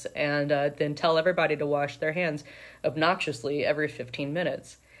coronavirus, and then tell everybody to wash their hands obnoxiously every 15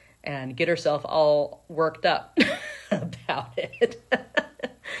 minutes and get herself all worked up about it.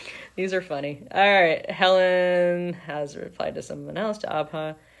 These are funny. All right. Helen has replied to someone else, to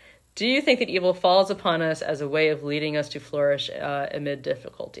Abha. Do you think that evil falls upon us as a way of leading us to flourish amid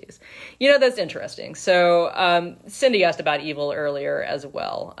difficulties? That's interesting. So Cindy asked about evil earlier as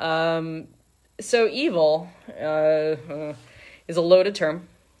well. So evil is a loaded term.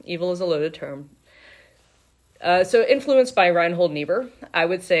 Evil is a loaded term. So influenced by Reinhold Niebuhr, I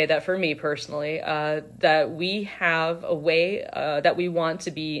would say that for me personally, that we have a way that we want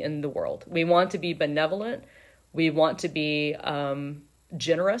to be in the world. We want to be benevolent. We want to be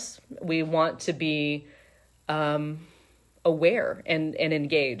generous. We want to be aware and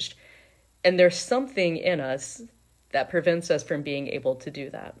engaged. And there's something in us that prevents us from being able to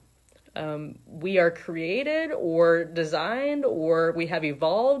do that. We are created or designed, or we have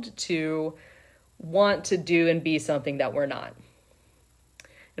evolved to want to do and be something that we're not.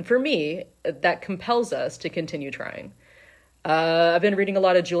 And for me, that compels us to continue trying. I've been reading a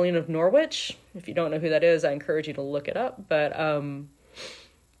lot of Julian of Norwich. If you don't know who that is, I encourage you to look it up. But, so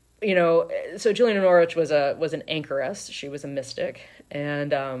Julian of Norwich was an anchoress. She was a mystic,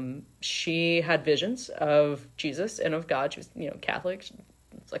 and she had visions of Jesus and of God. She was, Catholic.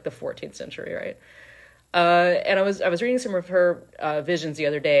 It's like the 14th century, right? And I was reading some of her visions the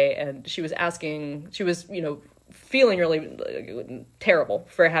other day, and she was feeling really terrible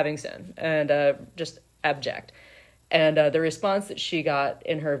for having sinned and just abject. And the response that she got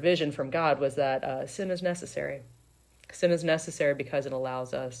in her vision from God was that sin is necessary. Sin is necessary because it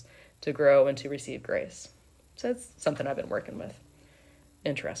allows us to grow and to receive grace. So that's something I've been working with.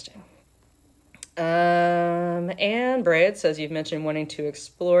 Interesting. Anne Braid says, you've mentioned wanting to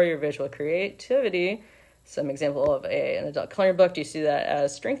explore your visual creativity. Some example of an adult coloring book. Do you see that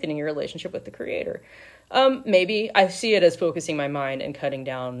as strengthening your relationship with the creator? Maybe. I see it as focusing my mind and cutting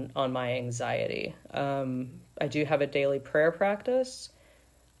down on my anxiety. I do have a daily prayer practice.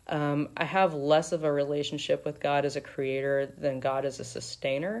 I have less of a relationship with God as a creator than God as a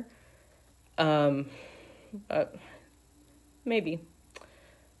sustainer. But maybe.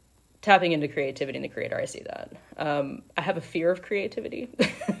 Tapping into creativity in the creator, I see that. I have a fear of creativity.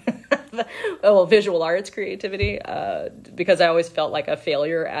 Visual arts creativity, because I always felt like a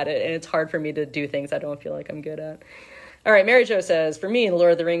failure at it, and it's hard for me to do things I don't feel like I'm good at. All right, Mary Jo says, for me, The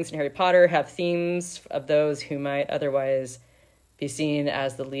Lord of the Rings and Harry Potter have themes of those who might otherwise be seen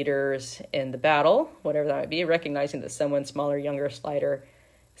as the leaders in the battle, whatever that might be, recognizing that someone smaller, younger, slighter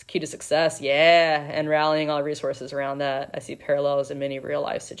is key to success. Yeah, and rallying all resources around that. I see parallels in many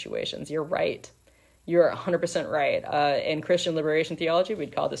real-life situations. You're right. You're 100% right. In Christian liberation theology,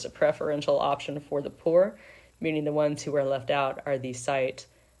 we'd call this a preferential option for the poor, meaning the ones who are left out are the site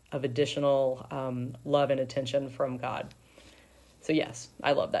of additional love and attention from God. So yes,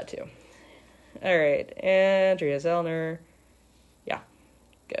 I love that too. All right, Andrea Zellner. Yeah,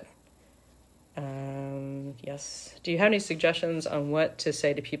 good. Yes. Do you have any suggestions on what to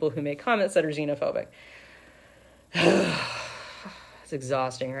say to people who make comments that are xenophobic? It's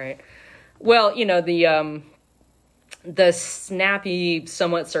exhausting, right? Well, you know, the snappy,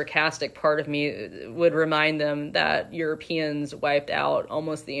 somewhat sarcastic part of me would remind them that Europeans wiped out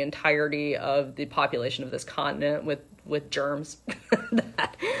almost the entirety of the population of this continent with germs.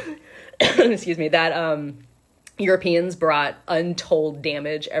 Excuse me, that Europeans brought untold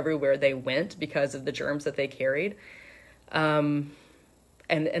damage everywhere they went because of the germs that they carried. And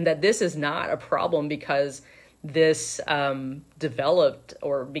that this is not a problem because this developed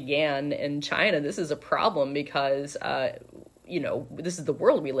or began in China. This is a problem because, this is the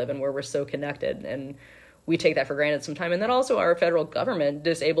world we live in where we're so connected, and we take that for granted sometimes. And then also our federal government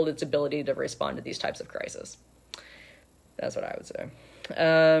disabled its ability to respond to these types of crises. That's what I would say.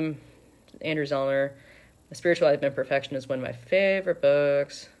 Andrew Zellner, A Spiritual Life of Imperfection is one of my favorite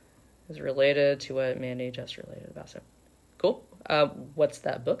books. It's related to what Mandy just related about. So cool. What's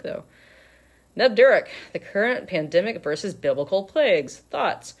that book, though? Neb Durek, The Current Pandemic versus Biblical Plagues.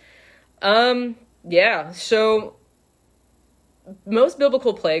 Thoughts? Yeah, so most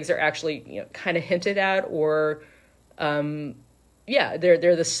biblical plagues are actually, kind of hinted at, or, they're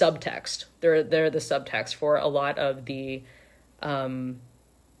the subtext. They're the subtext for a lot of the,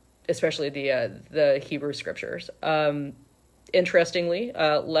 especially the Hebrew scriptures. Interestingly,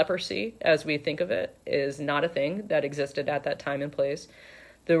 leprosy, as we think of it, is not a thing that existed at that time and place.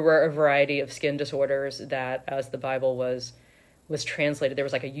 There were a variety of skin disorders that, as the Bible was translated, there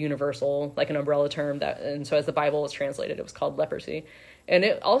was like a universal, like an umbrella term and so as the Bible was translated, it was called leprosy. And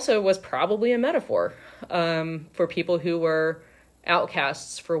it also was probably a metaphor for people who were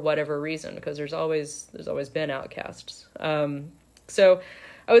outcasts for whatever reason, because there's always been outcasts. So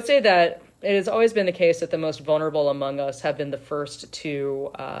I would say that it has always been the case that the most vulnerable among us have been the first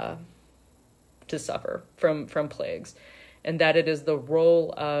to suffer from plagues, and that it is the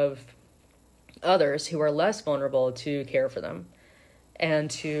role of others who are less vulnerable to care for them,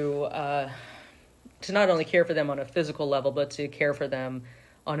 and to not only care for them on a physical level, but to care for them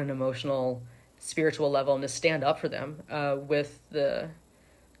on an emotional, spiritual level, and to stand up for them with the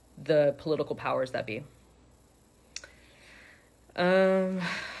political powers that be.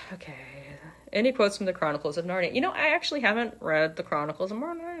 Okay. Any quotes from the Chronicles of Narnia? I actually haven't read the Chronicles of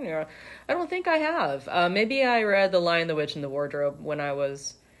Narnia. I don't think I have. Maybe I read The Lion, the Witch, and the Wardrobe when I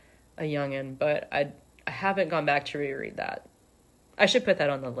was a youngin', but I haven't gone back to reread that. I should put that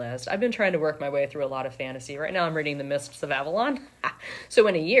on the list. I've been trying to work my way through a lot of fantasy. Right now I'm reading The Mists of Avalon. So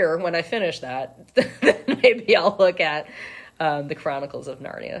in a year, when I finish that, then maybe I'll look at the Chronicles of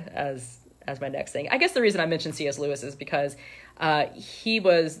Narnia as my next thing. I guess the reason I mentioned C.S. Lewis is because he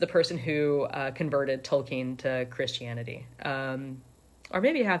was the person who converted Tolkien to Christianity. Or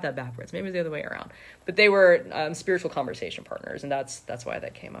maybe I have that backwards. Maybe it was the other way around. But they were spiritual conversation partners, and that's why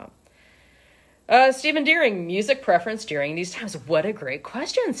that came up. Stephen Deering, music preference during these times. What a great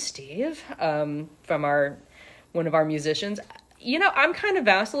question, Steve, from one of our musicians. I'm kind of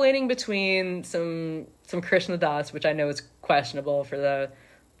vacillating between some Krishna Das, which I know is questionable for the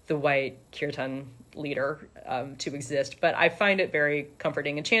white kirtan leader to exist, but I find it very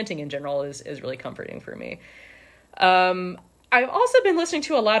comforting, and chanting in general is really comforting for me. I've also been listening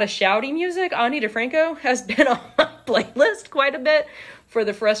to a lot of shouty music. Ani DeFranco has been on my playlist quite a bit for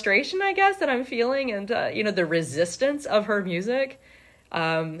the frustration, I guess, that I'm feeling, and the resistance of her music.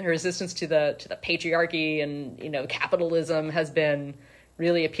 Her resistance to the patriarchy and capitalism has been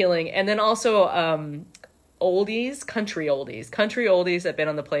really appealing. And then also country oldies have been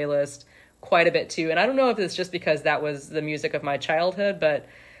on the playlist quite a bit too. And I don't know if it's just because that was the music of my childhood, but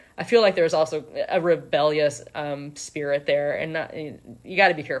I feel like there's also a rebellious spirit there. And you got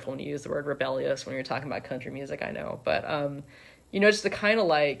to be careful when you use the word rebellious when you're talking about country music, I know. But, just the kind of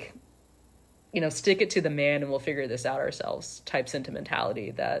like, stick it to the man and we'll figure this out ourselves type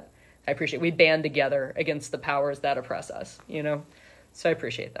sentimentality that I appreciate. We band together against the powers that oppress us, So I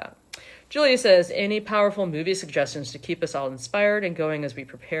appreciate that. Julia says, any powerful movie suggestions to keep us all inspired and going as we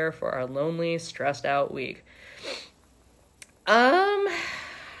prepare for our lonely, stressed out week?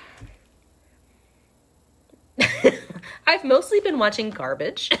 I I've mostly been watching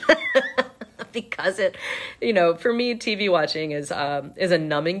garbage because for me, TV watching is a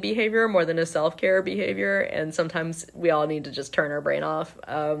numbing behavior more than a self-care behavior. And sometimes we all need to just turn our brain off.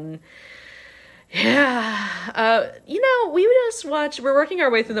 We're working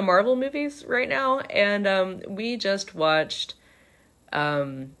our way through the Marvel movies right now. And we just watched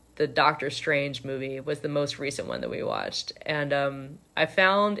the Doctor Strange movie was the most recent one that we watched. And I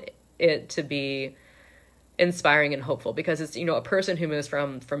found it to be inspiring and hopeful because it's, a person who moves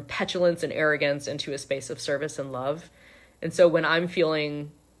from petulance and arrogance into a space of service and love. And so when I'm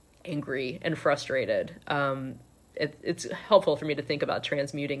feeling angry and frustrated, it's helpful for me to think about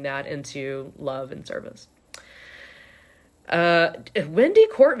transmuting that into love and service. Wendy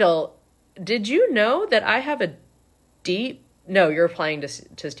Courtville, did you know that I have a deep... No, you're applying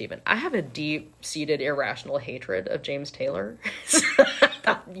to Stephen. I have a deep-seated irrational hatred of James Taylor. I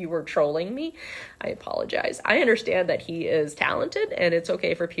thought you were trolling me. I apologize. I understand that he is talented, and it's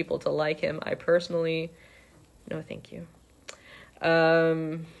okay for people to like him. I personally... No, thank you.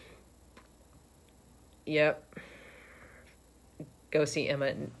 Yep. Go see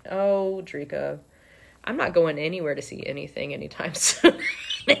Emma. Oh, Drika. I'm not going anywhere to see anything anytime soon.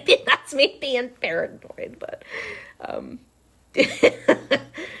 Maybe that's me being paranoid, but...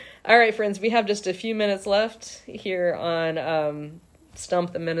 All right, friends, we have just a few minutes left here on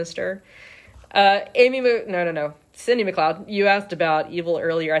Stump the Minister. Cindy McLeod, you asked about evil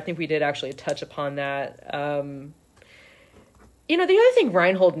earlier. I think we did actually touch upon that. The other thing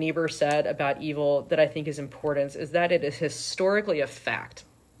Reinhold Niebuhr said about evil that I think is important is that it is historically a fact,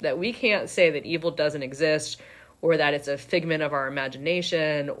 that we can't say that evil doesn't exist or that it's a figment of our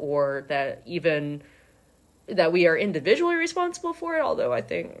imagination or that even... that we are individually responsible for it, although I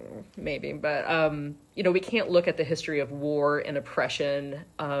think maybe, but, we can't look at the history of war and oppression,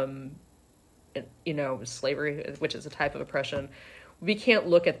 slavery, which is a type of oppression. We can't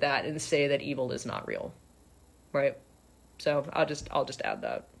look at that and say that evil is not real, right? So I'll just add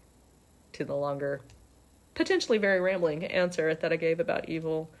that to the longer, potentially very rambling answer that I gave about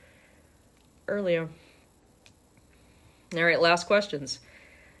evil earlier. All right, last questions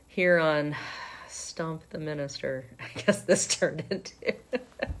here on Stump the Minister. I guess this turned into...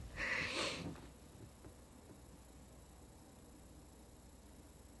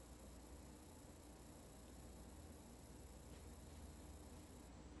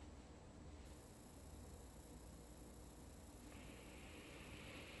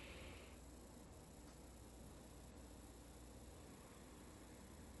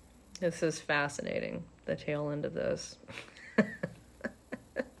 This is fascinating, the tail end of this.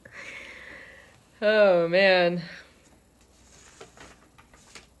 Oh, man.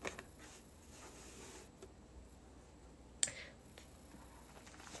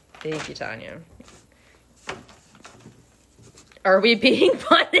 Thank you, Tanya. Are we being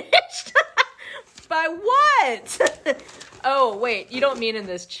punished? By what? Oh, wait, you don't mean in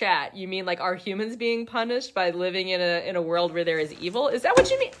this chat. You mean like are humans being punished by living in a world where there is evil? Is that what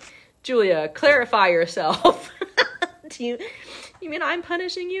you mean? Julia, clarify yourself. You mean I'm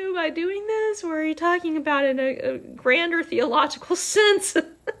punishing you by doing this? Or are you talking about it in a grander theological sense?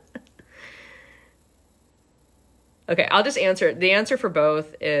 Okay, I'll just answer it. The answer for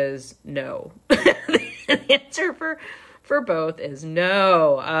both is no. The answer for both is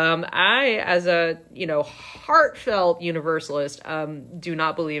no. I, as a, heartfelt universalist, do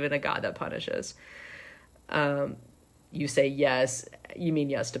not believe in a God that punishes. You say yes, you mean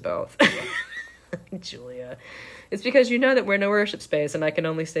yes to both. Julia. It's because you know that we're in a worship space and I can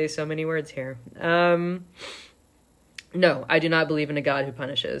only say so many words here. No, I do not believe in a God who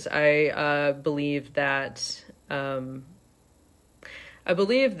punishes. I believe that I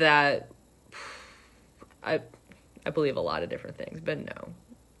believe a lot of different things, but no.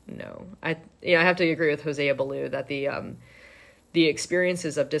 I have to agree with Hosea Ballou that the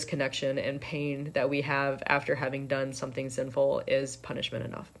experiences of disconnection and pain that we have after having done something sinful is punishment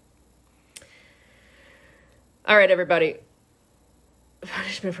enough. All right, everybody.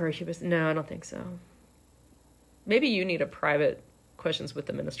 Punishment for a hubris? No, I don't think so. Maybe you need a private questions with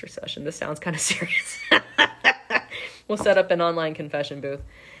the minister session. This sounds kind of serious. We'll set up an online confession booth.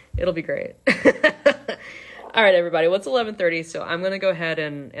 It'll be great. All right, everybody. Well, it's 11:30, so I'm going to go ahead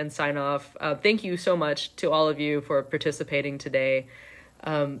and sign off. Thank you so much to all of you for participating today.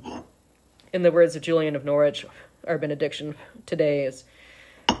 In the words of Julian of Norwich, our benediction today is,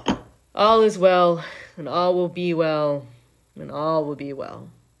 all is well, and all will be well, and all will be well.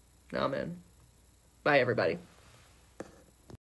 Amen. Bye, everybody.